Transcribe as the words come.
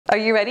Are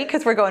you ready?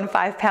 Because we're going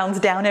 5 pounds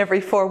down every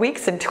 4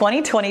 weeks in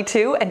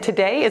 2022, and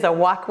today is a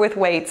walk with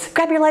weights.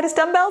 Grab your lightest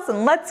dumbbells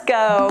and let's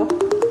go.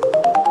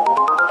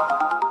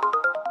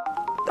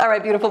 All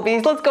right, beautiful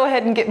bees, let's go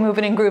ahead and get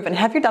moving and grooving.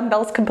 Have your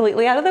dumbbells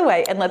completely out of the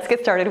way and let's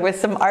get started with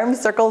some arm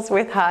circles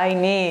with high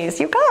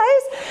knees. You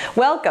guys,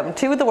 welcome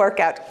to the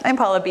workout. I'm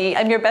Pahla B.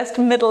 I'm your best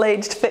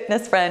middle-aged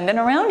fitness friend, and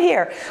around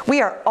here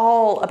we are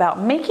all about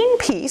making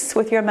peace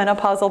with your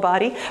menopausal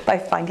body by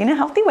finding a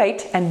healthy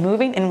weight and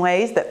moving in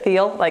ways that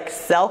feel like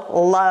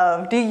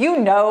self-love. Do you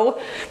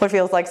know what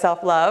feels like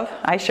self-love?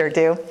 I sure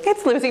do.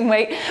 It's losing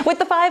weight with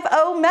the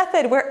 5-0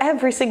 method, where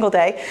every single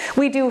day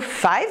we do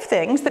 5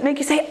 things that make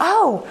you say,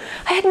 oh,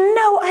 I had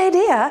no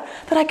idea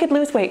that I could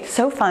lose weight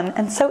so fun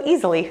and so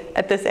easily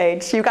at this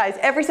age. You guys,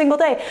 every single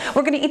day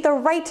we're going to eat the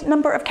right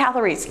number of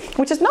calories,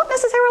 which is not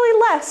necessarily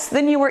less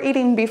than you were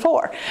eating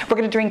before. We're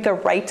going to drink the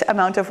right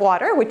amount of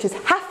water, which is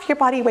half your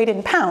body weight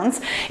in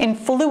pounds in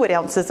fluid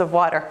ounces of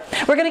water.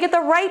 We're going to get the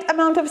right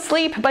amount of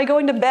sleep by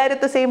going to bed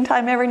at the same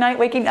time every night,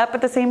 waking up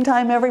at the same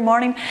time every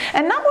morning,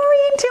 and not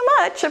worrying too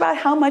much about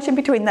how much in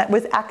between that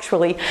was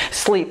actually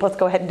sleep. Let's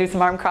go ahead and do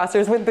some arm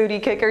crossers with booty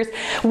kickers.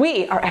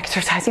 We are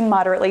exercising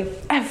moderately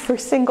every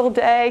single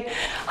day,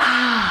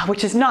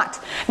 which is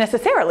not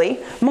necessarily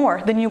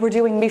more than you were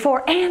doing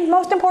before. And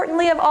most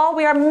importantly of all,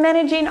 we are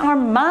managing our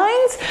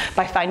minds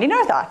by finding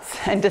our thoughts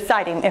and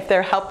deciding if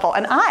they're helpful.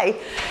 And I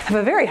have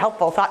a very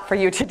helpful thought for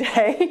you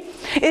today.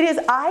 It is,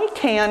 I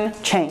can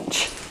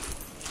change.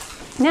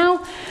 Now,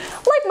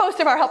 like most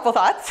of our helpful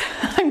thoughts,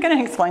 I'm going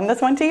to explain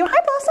this one to you. Hi,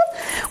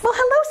 Blossom. Well,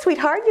 hello,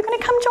 sweetheart. You're going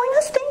to come join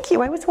us? Thank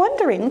you. I was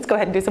wondering. Let's go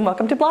ahead and do some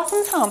welcome to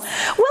Blossom's home.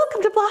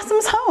 Welcome to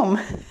Blossom's home.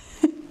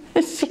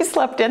 She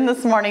slept in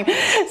this morning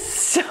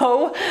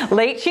so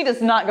late. She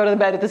does not go to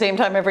bed at the same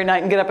time every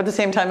night and get up at the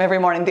same time every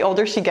morning. The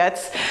older she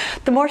gets,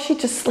 the more she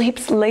just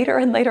sleeps later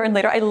and later and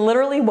later. I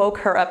literally woke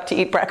her up to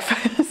eat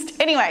breakfast.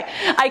 Anyway,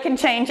 I can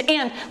change.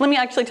 And let me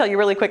actually tell you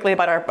really quickly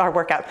about our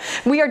workout.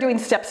 We are doing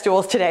step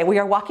stools today. We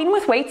are walking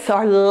with weights,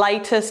 our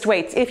lightest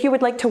weights. If you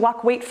would like to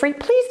walk weight-free,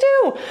 please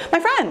do. My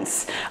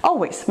friends,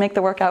 always make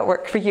the workout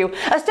work for you.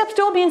 A step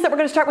stool means that we're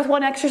going to start with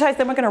one exercise,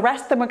 then we're going to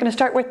rest, then we're going to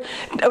start with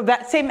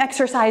that same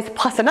exercise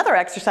plus another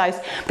exercise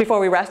before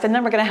we rest, and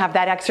then we're going to have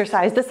that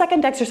exercise, the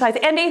second exercise,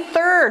 and a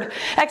third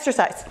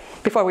exercise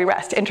before we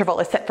rest. Interval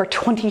is set for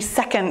 20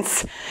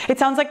 seconds. It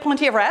sounds like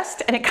plenty of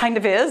rest, and it kind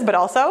of is, but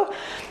also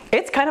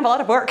it's kind of a lot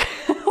of work.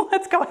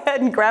 Let's go ahead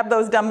and grab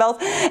those dumbbells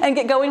and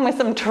get going with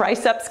some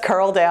triceps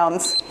curl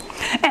downs.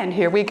 And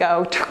here we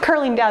go,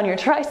 curling down your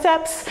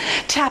triceps,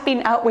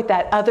 tapping out with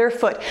that other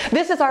foot.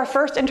 This is our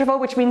first interval,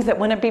 which means that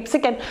when it beeps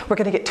again, we're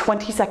going to get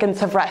 20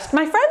 seconds of rest.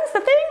 My friends,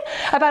 the thing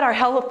about our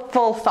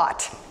helpful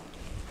thought,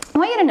 I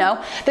want you to know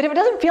that if it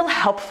doesn't feel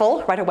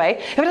helpful right away,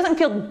 if it doesn't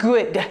feel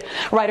good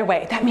right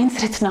away, that means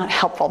that it's not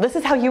helpful. This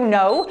is how you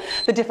know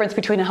the difference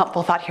between a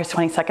helpful thought. Here's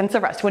 20 seconds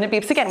of rest. When it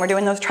beeps again, we're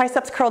doing those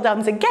triceps curl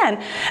downs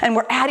again, and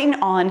we're adding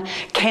on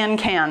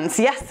can-cans.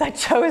 Yes, I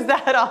chose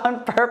that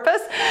on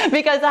purpose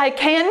because I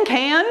can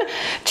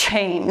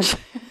change.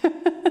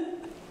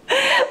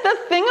 The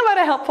thing about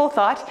a helpful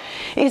thought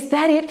is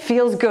that it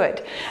feels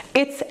good.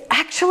 It's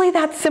actually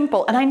that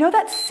simple. And I know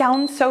that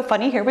sounds so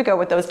funny. Here we go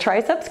with those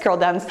triceps curl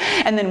downs.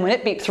 And then when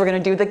it beeps, we're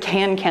going to do the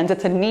can-cans.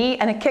 It's a knee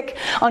and a kick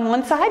on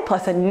one side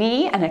plus a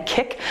knee and a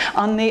kick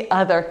on the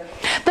other.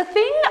 The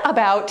thing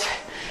about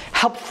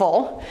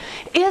helpful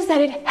is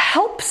that it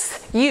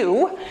helps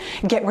you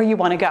get where you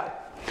want to go.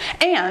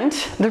 And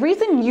the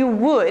reason you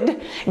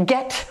would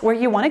get where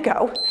you want to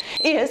go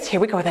is, here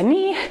we go with a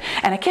knee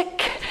and a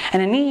kick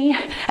and a knee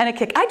and a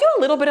kick. I do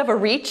a little bit of a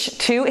reach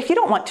too. If you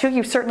don't want to,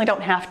 you certainly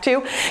don't have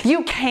to.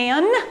 You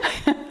can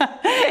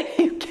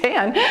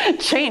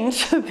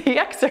change the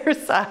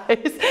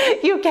exercise.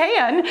 You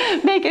can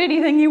make it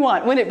anything you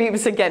want. When it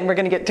beeps again, we're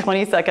going to get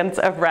 20 seconds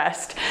of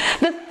rest.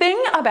 The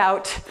thing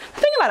about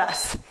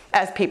us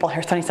as people,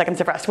 here's 20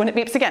 seconds of rest. When it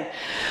beeps again,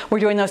 we're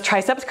doing those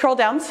triceps curl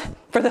downs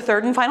for the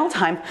third and final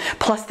time,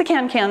 plus the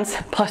can-cans,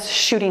 plus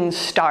shooting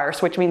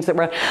stars, which means that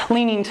we're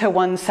leaning to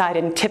one side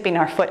and tipping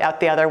our foot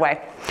out the other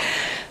way.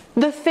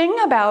 The thing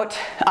about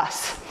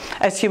us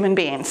as human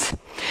beings,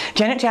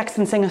 Janet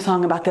Jackson sang a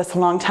song about this a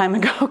long time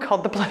ago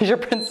called The Pleasure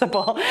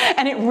Principle,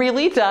 and it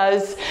really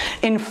does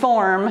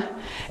inform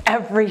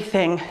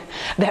everything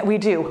that we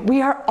do.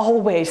 We are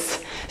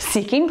always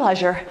seeking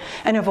pleasure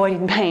and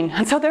avoiding pain.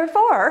 And so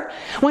therefore,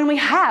 when we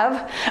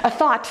have a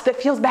thought that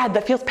feels bad,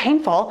 that feels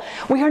painful,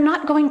 we are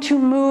not going to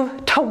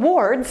move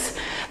towards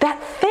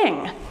that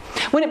thing.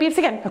 When it beeps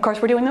again, of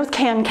course, we're doing those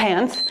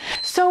can-cans.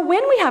 So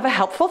when we have a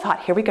helpful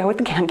thought, here we go with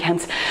the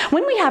can-cans.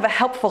 When we have a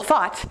helpful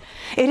thought,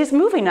 it is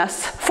moving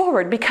us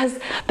forward because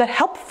the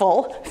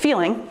helpful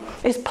feeling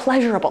is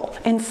pleasurable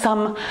in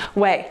some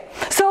way.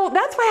 So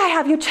that's why I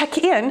have you check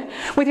in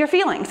with your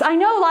feelings. I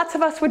know lots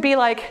of us would be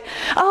like,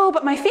 oh,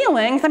 but my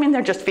feelings, I mean,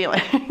 they're just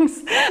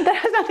feelings. That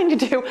has nothing to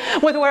do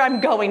with where I'm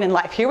going in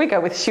life. Here we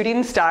go with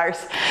shooting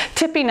stars,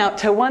 tipping out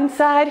to one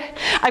side.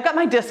 I've got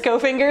my disco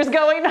fingers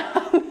going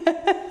on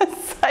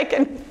this. I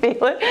can feel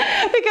it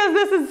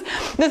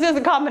because this is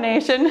a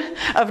combination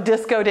of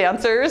disco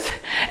dancers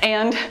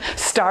and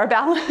star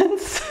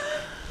balance.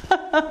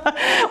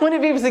 When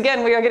it beeps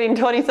again, we are getting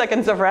 20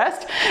 seconds of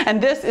rest,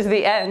 and this is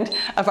the end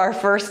of our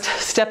first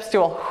step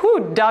stool.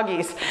 Whoo,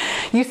 doggies.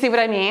 You see what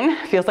I mean?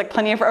 Feels like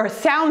plenty of, or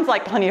sounds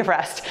like plenty of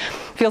rest.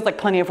 Feels like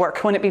plenty of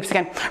work. When it beeps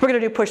again, we're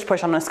gonna do push,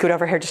 push. I'm gonna scoot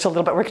over here just a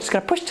little bit. We're just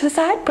gonna push to the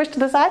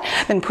side,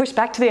 then push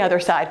back to the other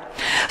side.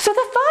 So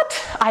the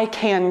thought, I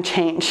can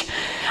change.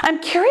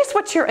 I'm curious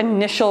what your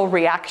initial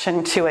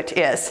reaction to it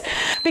is,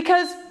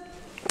 because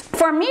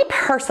for me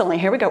personally,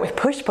 here we go with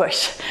push,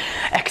 push.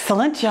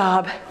 Excellent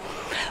job.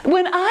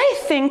 When I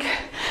think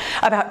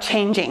about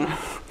changing,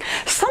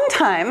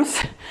 sometimes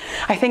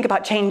I think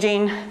about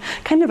changing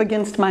kind of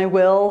against my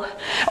will,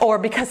 or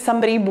because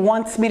somebody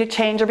wants me to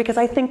change, or because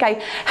I think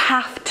I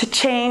have to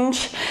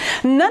change.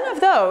 None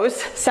of those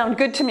sound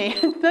good to me.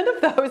 None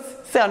of those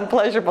sound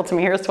pleasurable to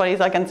me. Here's 20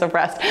 seconds of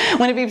rest.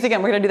 When it beeps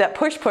again, we're gonna do that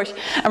push, push,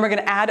 and we're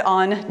gonna add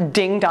on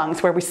ding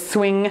dongs, where we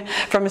swing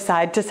from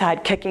side to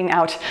side, kicking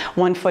out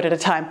 1 foot at a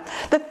time.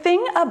 The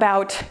thing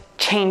about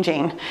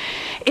changing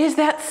is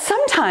that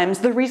sometimes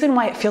the reason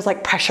why it feels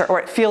like pressure, or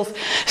it feels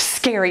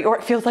scary, or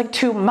it feels like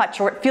too much,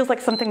 or it feels like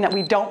something that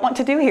we don't want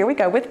to do, here we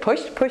go with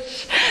push,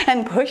 push,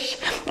 and push,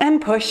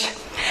 and push,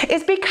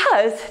 is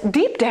because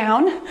deep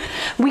down,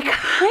 we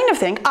kind of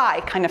think,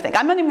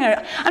 I'm not even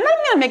gonna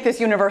make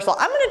this universal.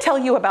 I'm gonna tell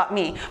you about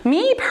me.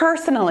 Me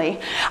personally,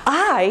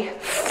 I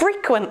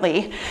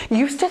frequently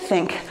used to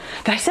think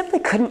that I simply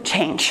couldn't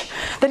change,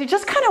 that it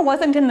just kind of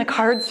wasn't in the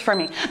cards for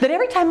me, that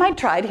every time I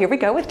tried, here we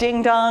go with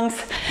ding dongs,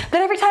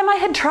 that every time I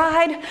had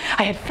tried,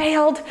 I had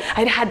failed,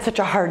 I'd had such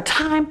a hard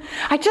time.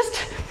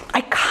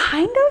 I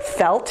kind of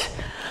felt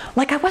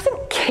like I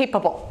wasn't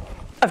capable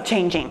of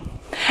changing.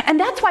 And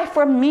that's why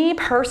for me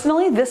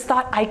personally, this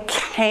thought, I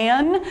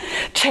can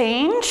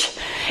change,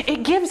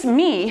 it gives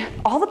me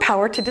all the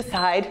power to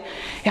decide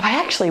if I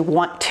actually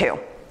want to.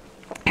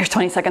 Here's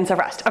 20 seconds of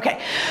rest.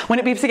 Okay, when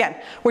it beeps again,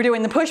 we're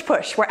doing the push,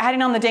 push. We're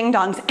adding on the ding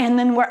dongs, and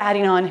then we're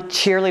adding on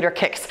cheerleader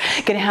kicks.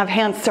 Gonna have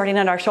hands starting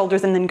at our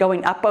shoulders and then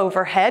going up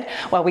overhead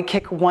while we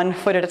kick 1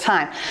 foot at a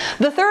time.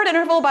 The third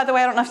interval, by the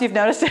way, I don't know if you've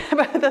noticed it,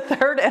 but the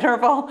third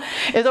interval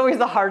is always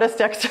the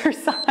hardest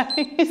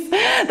exercise.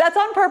 That's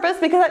on purpose,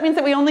 because that means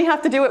that we only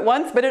have to do it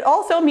once, but it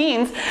also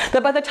means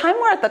that by the time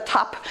we're at the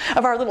top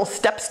of our little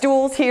step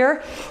stools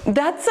here,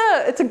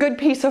 it's a good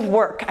piece of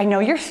work. I know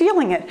you're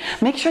feeling it.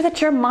 Make sure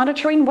that you're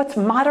monitoring what's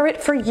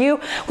moderate for you,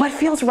 what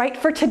feels right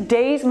for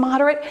today's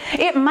moderate.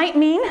 It might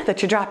mean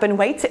that you're dropping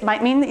weights. It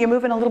might mean that you're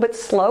moving a little bit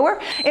slower.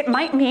 It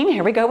might mean,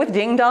 here we go with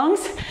ding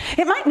dongs,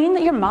 it might mean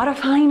that you're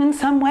modifying in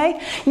some way.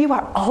 You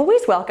are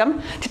always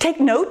welcome to take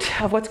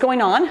note of what's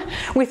going on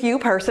with you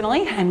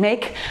personally and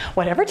make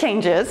whatever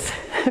changes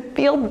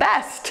feel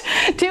best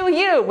to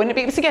you. When it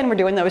beeps again, we're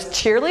doing those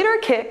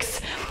cheerleader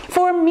kicks.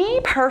 For me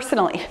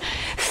personally,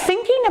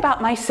 thinking about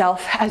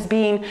myself as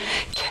being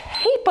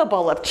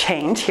capable of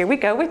change, here we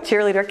go with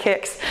cheerleader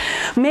kicks,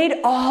 made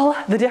all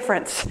the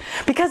difference,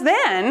 because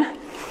then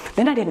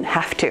I didn't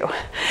have to.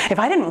 If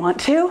I didn't want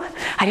to,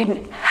 I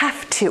didn't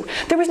have to.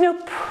 There was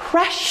no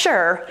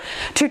pressure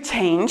to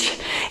change.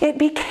 It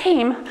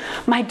became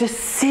my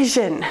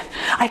decision.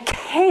 I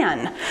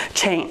can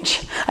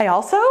change. I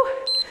also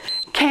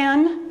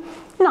can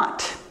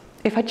not,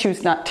 if I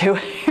choose not to.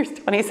 Here's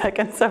 20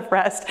 seconds of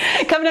rest.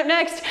 Coming up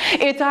next,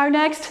 it's our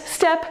next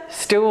step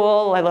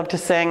stool. I love to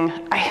sing.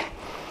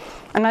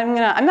 I'm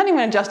not even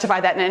gonna justify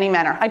that in any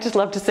manner. I just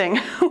love to sing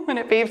when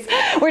it beeps.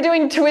 We're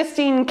doing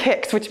twisting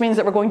kicks, which means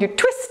that we're going to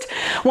twist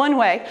one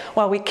way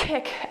while we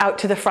kick out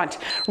to the front.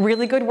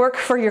 Really good work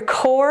for your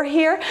core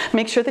here.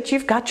 Make sure that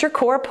you've got your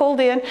core pulled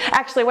in.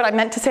 Actually, what I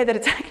meant to say,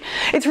 that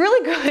it's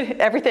really good,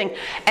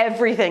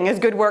 everything is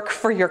good work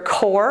for your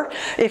core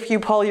if you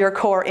pull your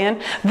core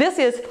in. This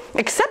is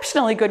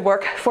exceptionally good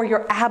work for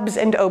your abs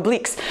and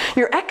obliques,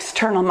 your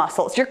external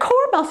muscles. Your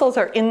core muscles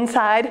are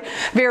inside,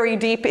 very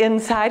deep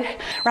inside.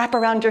 Wrap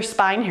around your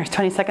spine. Here's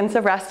 20 seconds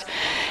of rest.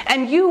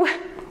 And you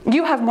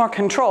have more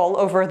control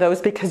over those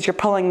because you're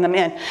pulling them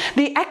in.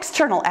 The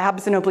external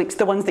abs and obliques,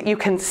 the ones that you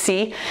can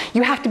see,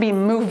 you have to be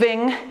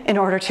moving in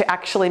order to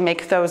actually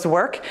make those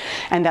work.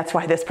 And that's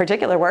why this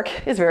particular work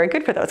is very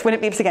good for those. When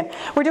it beeps again,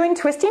 we're doing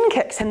twisting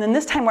kicks, and then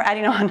this time we're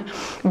adding on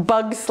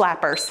bug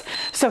slappers.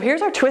 So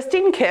here's our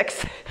twisting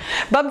kicks.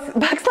 Bug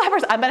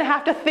slappers, I'm gonna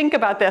have to think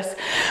about this.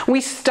 We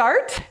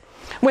start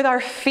with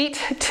our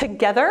feet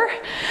together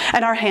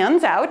and our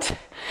hands out.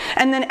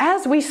 And then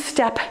as we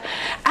step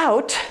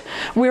out,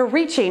 we're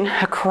reaching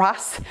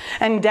across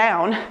and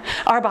down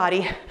our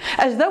body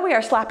as though we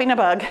are slapping a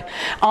bug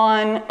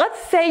on,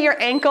 let's say, your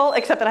ankle,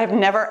 except that I've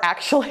never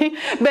actually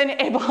been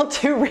able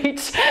to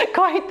reach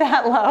quite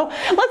that low.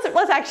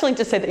 Let's actually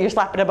just say that you're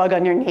slapping a bug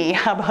on your knee.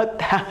 How about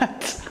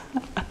that?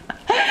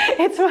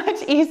 It's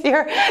much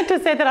easier to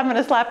say that I'm going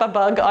to slap a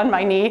bug on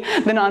my knee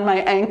than on my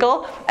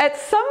ankle. At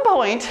some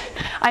point,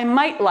 I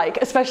might like,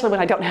 especially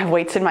when I don't have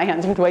weights in my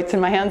hands. With weights in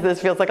my hands,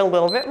 this feels like a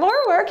little bit more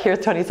work. Here's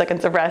 20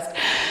 seconds of rest.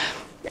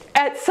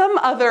 At some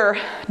other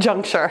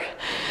juncture,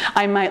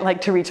 I might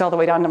like to reach all the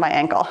way down to my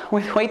ankle.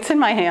 With weights in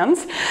my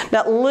hands,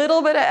 that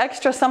little bit of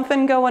extra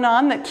something going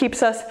on that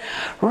keeps us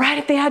right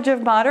at the edge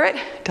of moderate,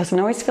 doesn't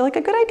always feel like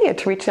a good idea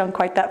to reach down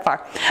quite that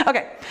far.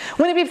 Okay,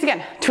 when it beeps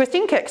again,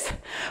 twisting kicks,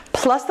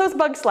 plus those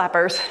bug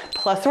slappers,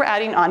 plus we're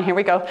adding on, here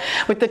we go,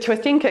 with the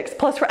twisting kicks,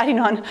 plus we're adding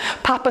on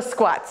Papa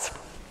squats.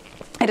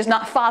 It is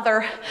not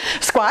father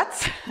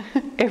squats.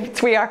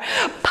 We are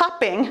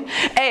popping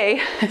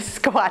a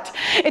squat.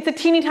 It's a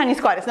teeny tiny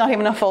squat. It's not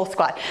even a full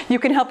squat. You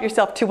can help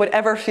yourself to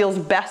whatever feels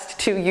best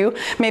to you.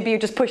 Maybe you're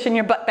just pushing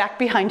your butt back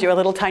behind you a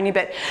little tiny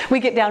bit. We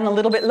get down a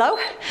little bit low.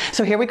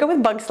 So here we go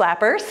with bug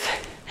slappers.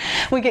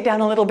 We get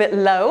down a little bit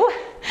low,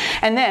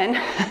 and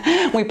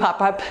then we pop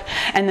up,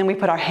 and then we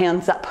put our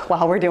hands up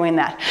while we're doing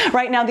that.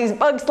 Right now, these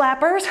bug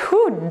slappers,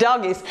 whoo,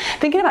 doggies,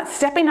 thinking about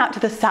stepping out to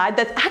the side,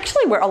 that's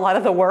actually where a lot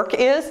of the work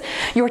is.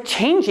 You're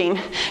changing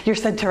your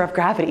center of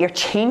gravity. You're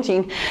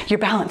changing your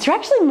balance. You're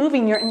actually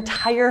moving your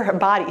entire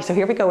body. So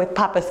here we go with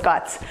Papa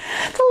squats.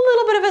 It's a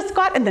little bit of a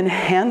squat, and then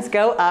hands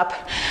go up.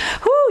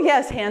 Whoo,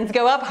 yes, hands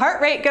go up,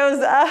 heart rate goes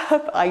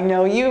up. I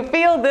know you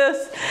feel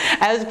this.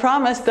 As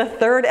promised, the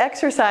third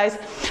exercise.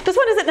 This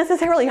one isn't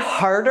necessarily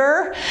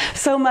harder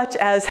so much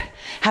as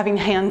having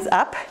hands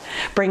up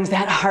brings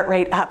that heart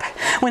rate up.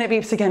 When it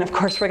beeps again, of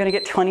course, we're gonna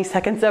get 20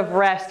 seconds of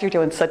rest. You're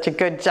doing such a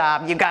good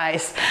job, you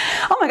guys.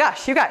 Oh my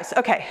gosh, you guys,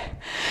 okay.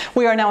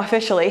 We are now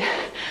officially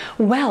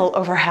well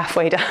over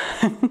halfway done.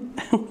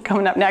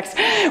 Coming up next,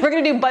 we're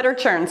gonna do butter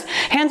churns.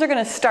 Hands are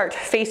gonna start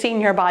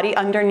facing your body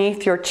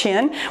underneath your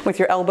chin with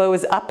your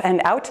elbows up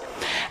and out.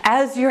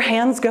 As your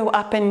hands go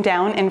up and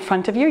down in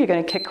front of you, you're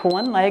gonna kick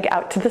one leg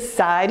out to the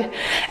side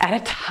at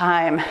a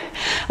time.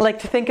 I like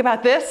to think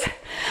about this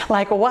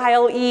like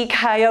Wile E.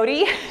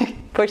 Coyote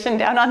pushing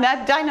down on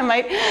that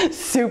dynamite.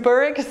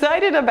 Super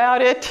excited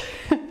about it.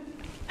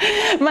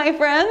 My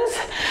friends,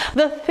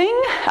 the thing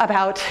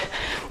about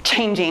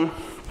changing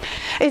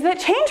is that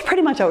change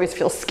pretty much always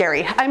feels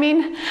scary. I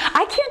mean,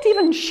 I can't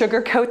even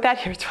sugarcoat that.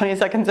 Here's 20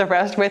 seconds of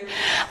rest with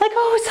like,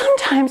 oh,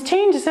 sometimes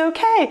change is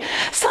okay.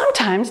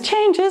 Sometimes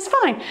change is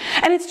fine.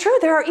 And it's true,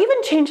 there are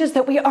even changes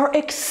that we are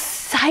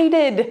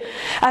excited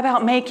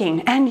about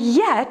making. And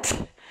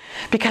yet,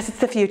 because it's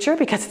the future,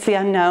 because it's the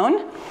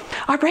unknown,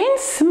 our brains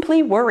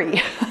simply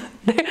worry.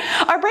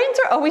 Our brains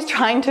are always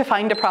trying to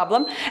find a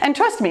problem, and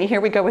trust me,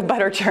 here we go with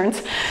butter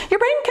churns. Your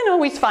brain can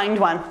always find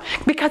one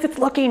because it's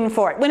looking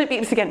for it. When it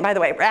beeps again, by the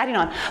way, we're adding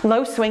on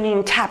low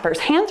swinging tappers.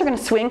 Hands are going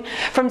to swing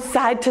from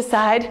side to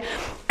side,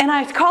 and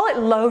I call it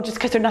low just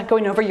because they're not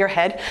going over your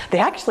head. They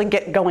actually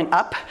get going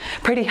up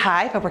pretty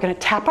high, but we're going to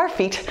tap our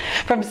feet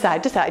from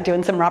side to side,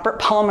 doing some Robert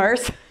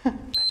Palmer's.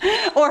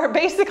 Or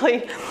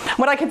basically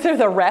what I consider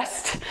the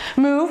rest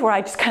move, where I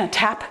just kind of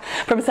tap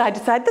from side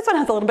to side. This one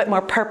has a little bit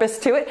more purpose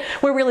to it.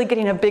 We're really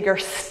getting a bigger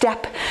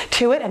step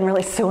to it and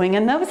really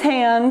swinging those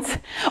hands.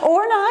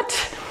 Or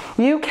not.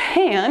 You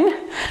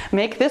can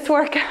make this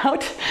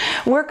workout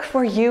work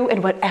for you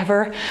in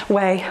whatever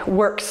way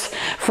works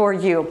for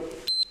you.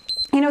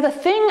 You know, the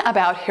thing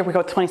about, here we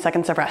go, 20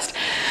 seconds of rest.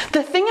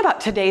 The thing about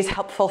today's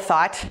helpful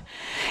thought,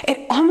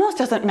 it almost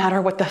doesn't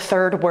matter what the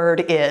third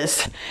word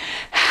is.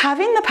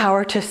 Having the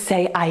power to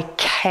say, I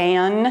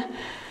can,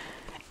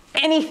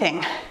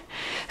 anything,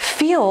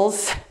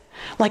 feels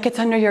like it's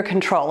under your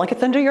control, like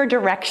it's under your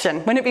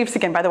direction. When it beeps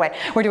again, by the way,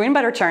 we're doing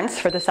butter churns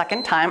for the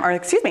second time, or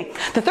excuse me,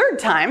 the third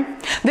time.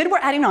 Then we're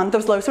adding on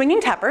those low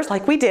swinging tappers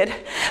like we did.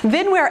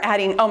 Then we're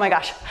adding, oh my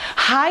gosh,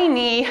 high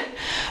knee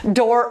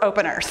door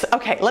openers.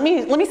 Okay, let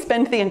me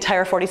spend the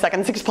entire 40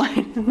 seconds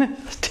explaining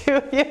this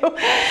to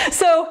you.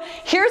 So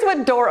here's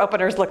what door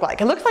openers look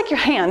like. It looks like your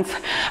hands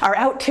are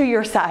out to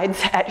your sides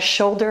at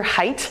shoulder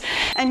height,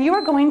 and you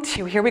are going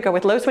to, here we go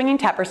with low swinging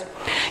tappers,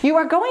 you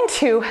are going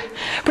to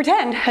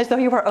pretend as though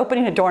you are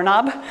opening a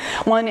doorknob,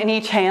 one in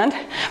each hand,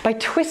 by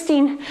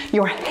twisting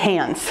your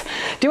hands.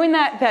 Doing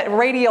that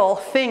radial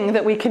thing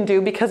that we can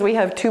do because we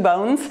have two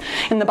bones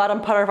in the bottom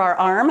part of our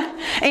arm,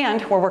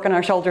 and we're working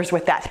our shoulders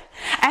with that.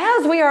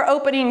 As we are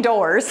opening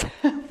doors,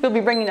 we'll be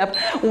bringing up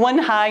one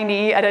high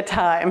knee at a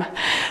time.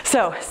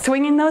 So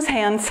swinging those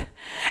hands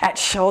at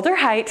shoulder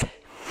height,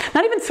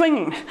 not even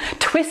swinging,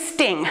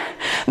 twisting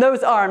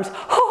those arms.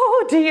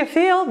 Oh, do you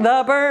feel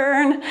the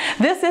burn?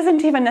 This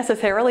isn't even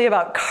necessarily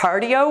about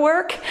cardio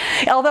work,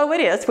 although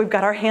it is. We've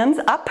got our hands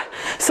up,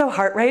 so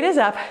heart rate is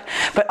up,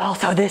 but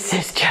also this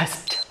is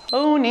just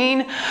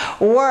toning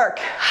work.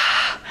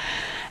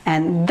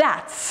 And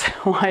that's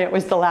why it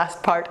was the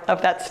last part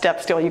of that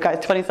step stool. You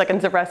guys, 20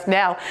 seconds of rest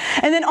now.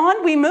 And then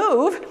on we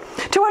move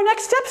to our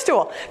next step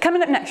stool.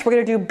 Coming up next, we're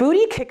gonna do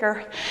booty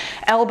kicker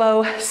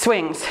elbow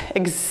swings.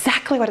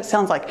 Exactly what it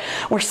sounds like.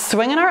 We're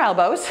swinging our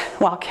elbows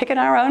while kicking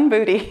our own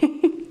booty.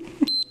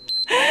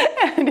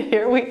 And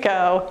here we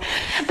go.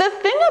 The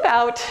thing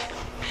about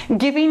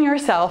giving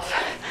yourself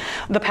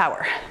the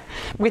power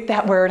with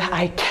that word,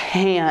 I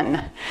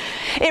can,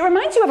 it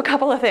reminds you of a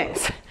couple of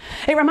things.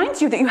 It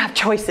reminds you that you have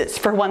choices,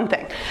 for one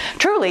thing.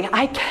 Truly,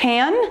 I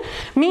can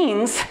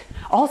means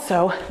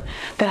also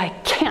that I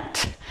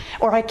can't,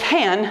 or I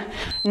can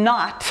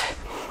not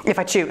if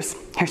I choose.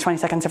 Here's 20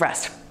 seconds of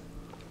rest.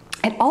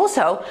 And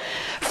also,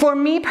 for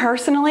me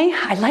personally,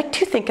 I like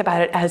to think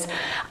about it as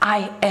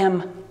I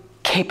am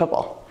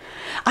capable.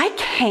 I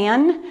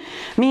can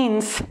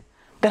means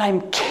that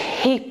I'm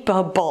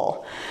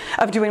capable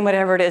of doing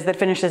whatever it is that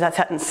finishes that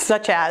sentence,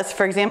 such as,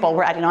 for example,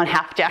 we're adding on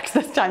half jacks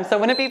this time. So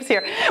when it beeps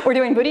here, we're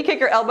doing booty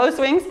kicker elbow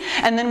swings,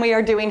 and then we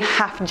are doing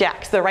half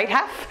jacks, the right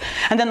half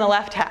and then the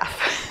left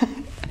half.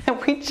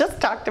 We just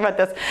talked about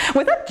this.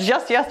 Was it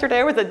just yesterday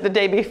or was it the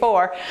day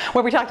before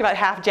where we talked about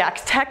half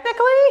jacks?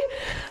 Technically,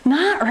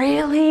 not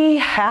really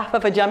half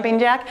of a jumping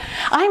jack.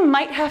 I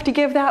might have to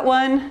give that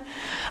one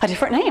a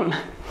different name.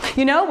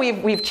 You know,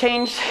 we've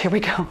changed, here we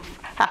go.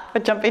 Half a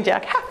jumping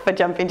jack, half a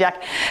jumping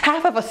jack,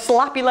 half of a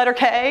sloppy letter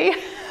K,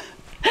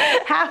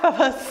 half of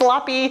a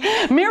sloppy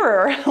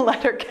mirror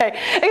letter K.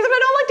 Except I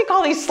don't like to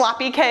call these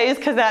sloppy Ks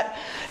because that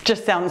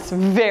just sounds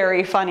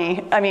very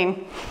funny. I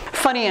mean,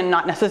 funny in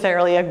not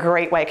necessarily a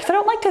great way, because I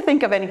don't like to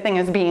think of anything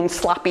as being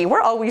sloppy.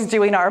 We're always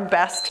doing our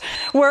best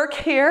work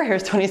here.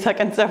 Here's 20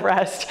 seconds of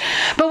rest.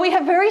 But we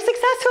have very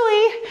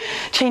successfully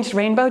changed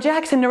rainbow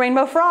jacks into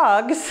rainbow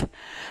frogs.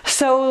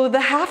 So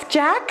the half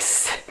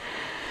jacks,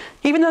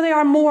 even though they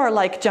are more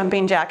like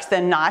jumping jacks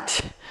than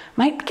not,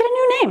 might get a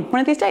new name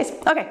one of these days.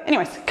 Okay,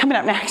 anyways, coming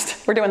up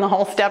next, we're doing the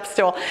whole step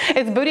stool.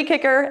 It's booty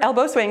kicker,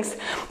 elbow swings,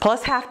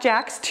 plus half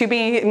jacks, to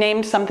be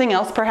named something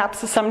else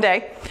perhaps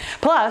someday,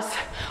 plus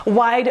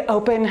wide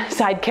open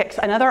side kicks.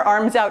 Another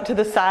arms out to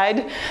the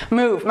side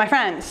move. My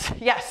friends,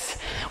 yes,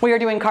 we are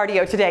doing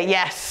cardio today.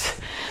 Yes,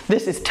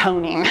 this is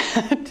toning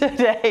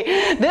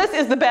today. This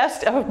is the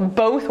best of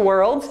both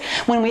worlds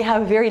when we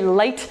have very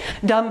light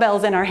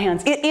dumbbells in our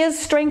hands. It is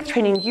strength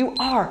training. You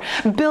are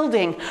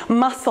building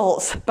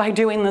muscles by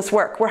doing this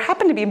work. We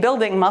happen to be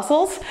building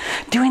muscles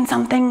doing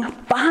something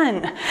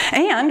fun.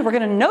 And we're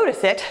going to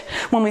notice it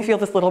when we feel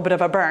this little bit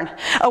of a burn.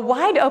 A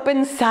wide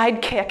open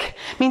side kick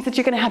means that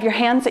you're going to have your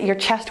hands at your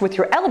chest with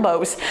your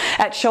elbows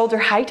at shoulder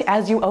height.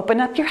 As you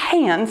open up your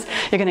hands,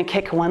 you're going to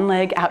kick one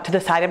leg out to the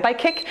side. And by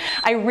kick,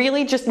 I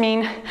really just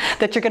mean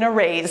that you're going to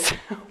raise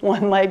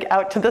one leg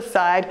out to the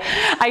side.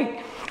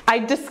 I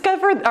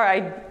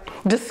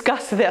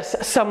discuss this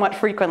somewhat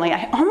frequently.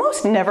 I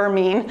almost never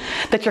mean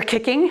that you're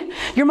kicking.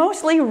 You're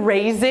mostly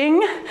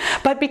raising,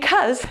 but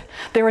because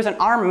there is an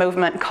arm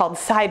movement called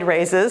side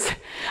raises,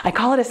 I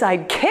call it a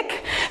side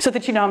kick so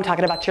that you know I'm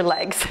talking about your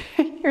legs.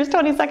 Here's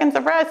 20 seconds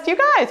of rest. You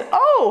guys,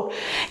 oh,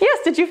 yes,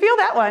 did you feel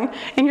that one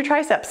in your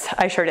triceps?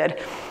 I sure did.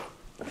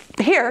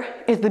 Here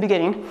is the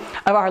beginning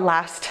of our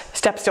last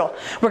step stool.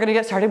 We're going to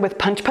get started with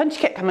punch, punch,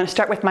 kick. I'm going to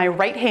start with my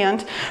right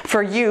hand.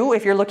 For you,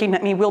 if you're looking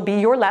at me, will be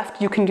your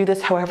left. You can do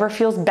this however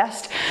feels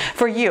best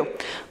for you.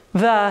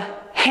 The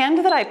hand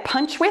that I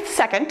punch with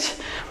second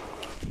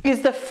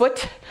is the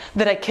foot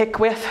that I kick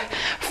with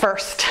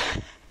first.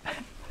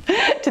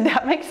 Did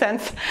that make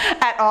sense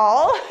at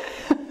all?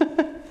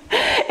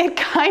 It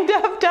kind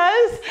of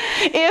does.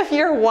 If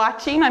you're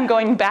watching, I'm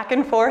going back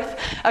and forth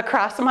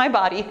across my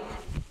body.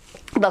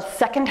 The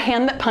second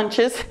hand that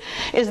punches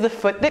is the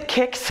foot that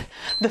kicks.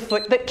 The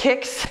foot that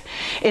kicks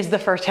is the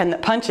first hand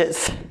that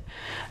punches.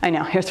 I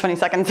know, here's 20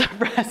 seconds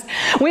of rest.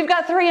 We've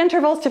got 3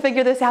 intervals to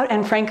figure this out,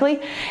 and frankly,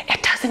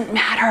 it doesn't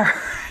matter.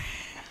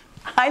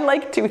 I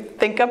like to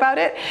think about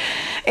it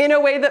in a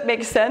way that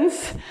makes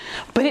sense,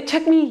 but it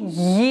took me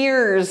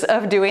years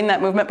of doing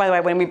that movement. By the way,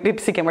 when we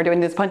beeps again, we're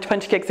doing these punch,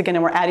 punch kicks again,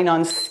 and we're adding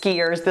on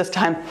skiers this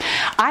time.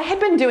 I had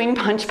been doing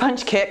punch,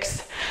 punch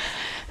kicks,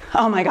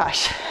 oh my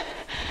gosh,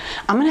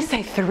 I'm gonna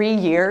say 3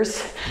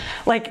 years.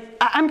 Like,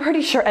 I'm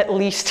pretty sure at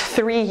least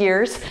 3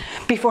 years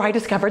before I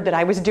discovered that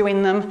I was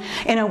doing them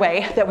in a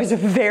way that was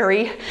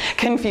very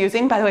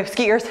confusing. By the way,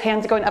 skiers,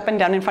 hands going up and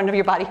down in front of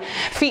your body,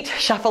 feet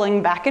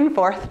shuffling back and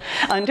forth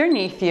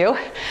underneath you,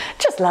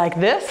 just like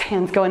this,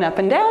 hands going up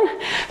and down,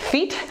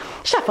 feet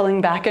shuffling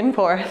back and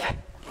forth.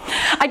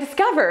 I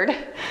discovered,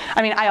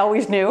 I mean, I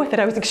always knew that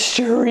I was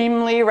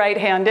extremely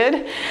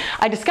right-handed.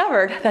 I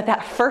discovered that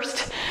that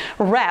first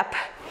rep,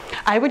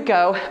 I would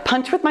go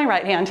punch with my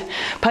right hand,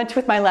 punch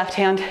with my left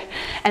hand,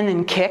 and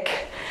then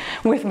kick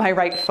with my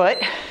right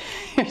foot.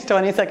 Here's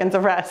 20 seconds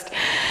of rest.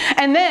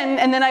 And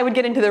then I would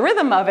get into the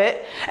rhythm of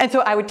it. And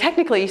so I would,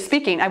 technically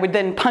speaking, I would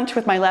then punch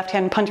with my left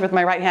hand, punch with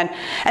my right hand,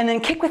 and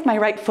then kick with my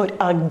right foot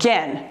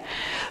again.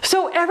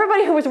 So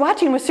everybody who was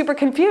watching was super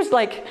confused,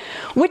 like,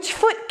 which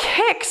foot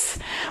kicks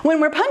when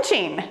we're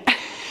punching?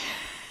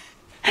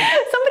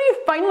 Somebody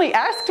finally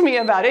asked me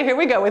about it. Here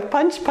we go with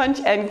punch, punch,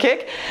 and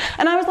kick.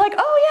 And I was like,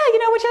 oh yeah,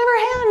 whichever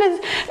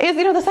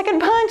hand is the second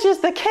punch is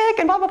the kick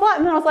and blah, blah, blah.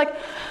 And then I was like,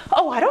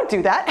 oh, I don't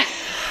do that.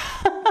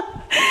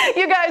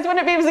 You guys, when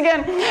it beeps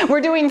again,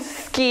 we're doing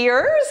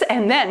skiers,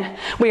 and then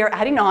we are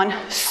adding on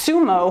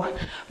sumo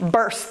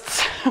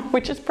bursts,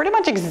 which is pretty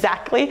much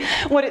exactly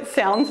what it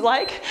sounds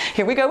like.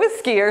 Here we go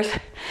with skiers.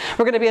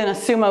 We're going to be in a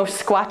sumo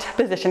squat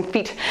position,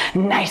 feet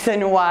nice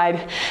and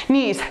wide,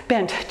 knees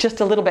bent just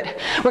a little bit.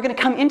 We're going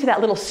to come into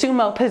that little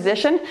sumo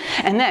position,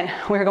 and then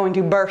we're going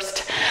to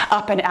burst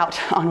up and out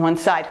on one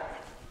side.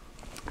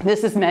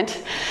 This is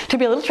meant to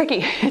be a little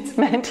tricky. It's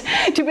meant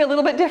to be a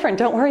little bit different.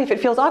 Don't worry if it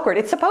feels awkward.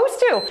 It's supposed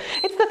to.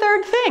 It's the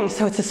third thing.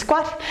 So it's a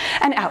squat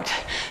and out.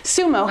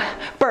 Sumo,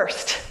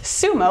 burst.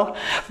 Sumo,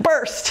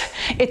 burst.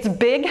 It's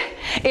big,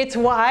 it's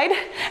wide,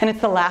 and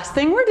it's the last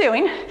thing we're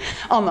doing,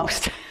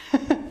 almost.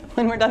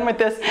 When we're done with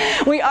this,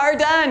 we are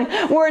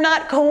done. We're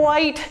not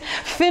quite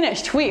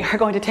finished. We are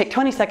going to take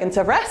 20 seconds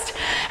of rest,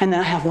 and then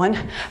I have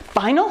one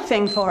final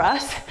thing for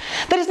us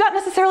that is not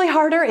necessarily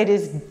harder. It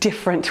is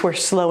different. We're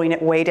slowing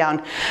it way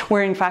down.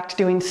 We're in fact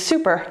doing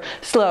super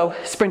slow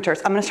sprinters.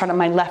 I'm going to start on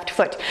my left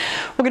foot.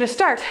 We're going to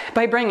start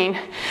by bringing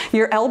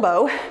your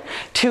elbow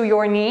to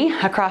your knee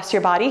across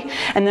your body,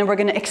 and then we're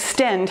going to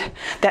extend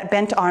that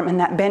bent arm and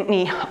that bent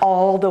knee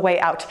all the way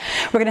out.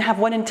 We're going to have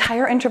one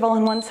entire interval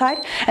on one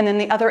side, and then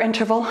the other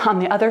interval on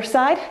the other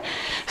side.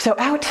 So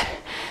out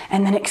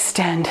and then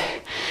extend.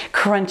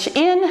 Crunch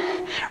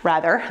in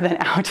rather than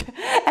out,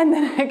 and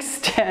then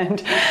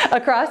extend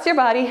across your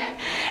body,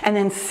 and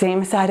then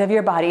same side of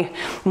your body.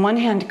 One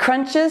hand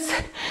crunches,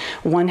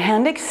 one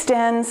hand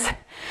extends.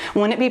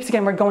 When it beeps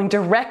again, we're going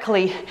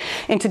directly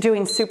into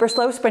doing super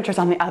slow sprinters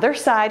on the other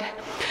side,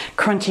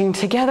 crunching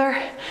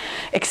together,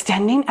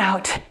 extending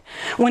out.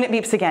 When it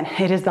beeps again,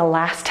 it is the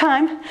last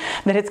time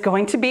that it's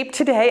going to beep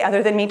today,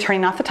 other than me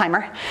turning off the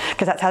timer,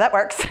 because that's how that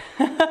works.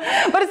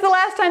 But it's the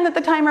last time that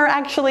the timer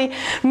actually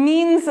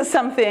means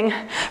something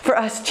for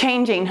us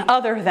changing,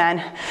 other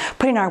than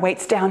putting our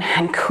weights down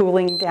and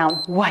cooling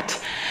down.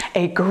 What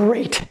a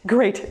great,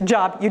 great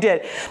job you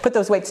did. Put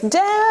those weights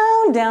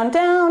down, down,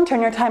 down,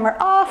 turn your timer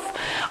off,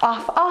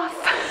 off,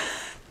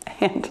 off.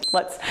 And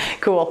let's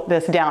cool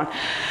this down.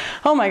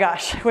 Oh my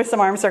gosh, with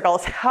some arm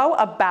circles. How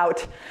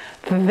about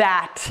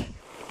that,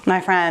 my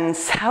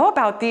friends? How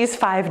about these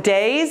 5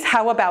 days?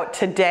 How about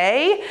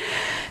today?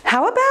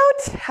 How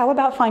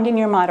about finding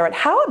your moderate?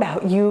 How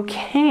about you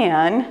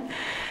can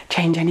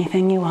change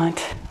anything you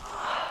want?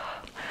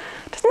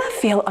 Doesn't that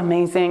feel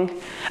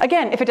amazing?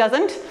 Again, if it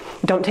doesn't,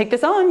 don't take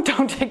this on.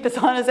 Don't take this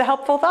on as a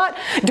helpful thought.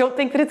 Don't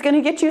think that it's going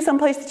to get you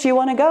someplace that you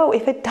want to go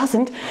if it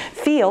doesn't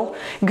feel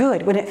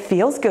good. When it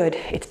feels good,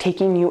 it's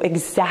taking you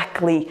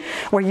exactly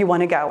where you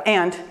want to go.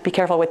 And be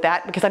careful with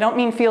that, because I don't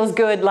mean feels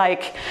good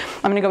like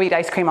I'm going to go eat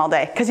ice cream all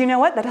day. Because you know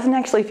what? That doesn't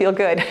actually feel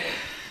good.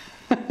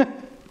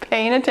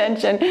 Paying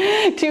attention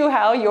to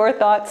how your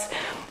thoughts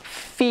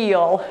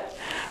feel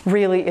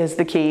really is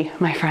the key,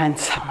 my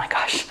friends. Oh my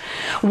gosh.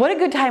 What a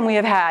good time we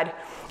have had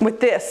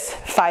with this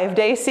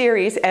 5-day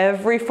series.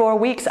 Every 4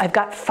 weeks, I've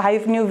got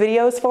 5 new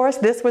videos for us.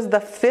 This was the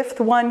 5th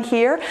one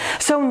here.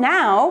 So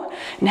now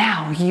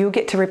you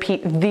get to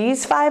repeat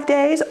these 5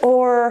 days,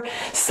 or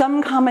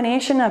some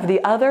combination of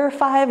the other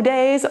 5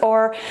 days,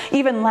 or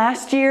even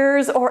last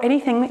year's, or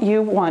anything that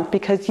you want,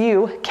 because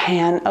you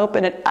can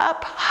open it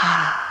up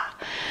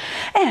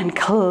and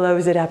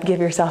close it up. Give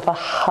yourself a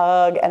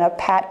hug and a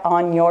pat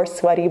on your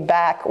sweaty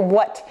back.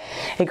 What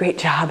a great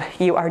job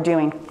you are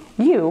doing.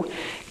 You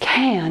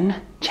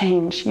can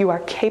change. You are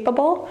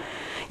capable.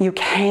 You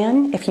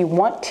can if you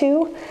want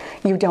to.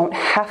 You don't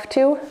have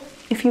to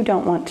if you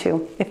don't want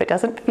to. If it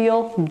doesn't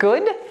feel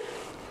good,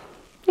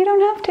 you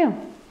don't have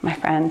to. My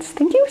friends,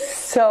 thank you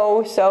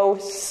so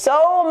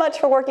much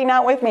for working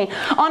out with me.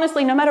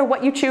 Honestly, no matter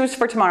what you choose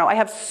for tomorrow, I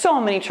have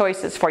so many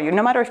choices for you.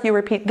 No matter if you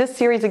repeat this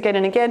series again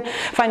and again,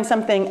 find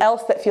something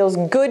else that feels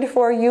good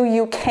for you,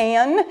 you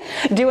can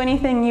do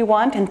anything you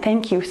want. And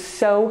thank you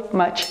so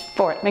much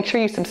for it. Make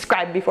sure you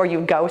subscribe before you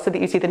go so that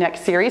you see the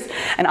next series,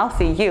 and I'll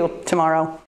see you tomorrow.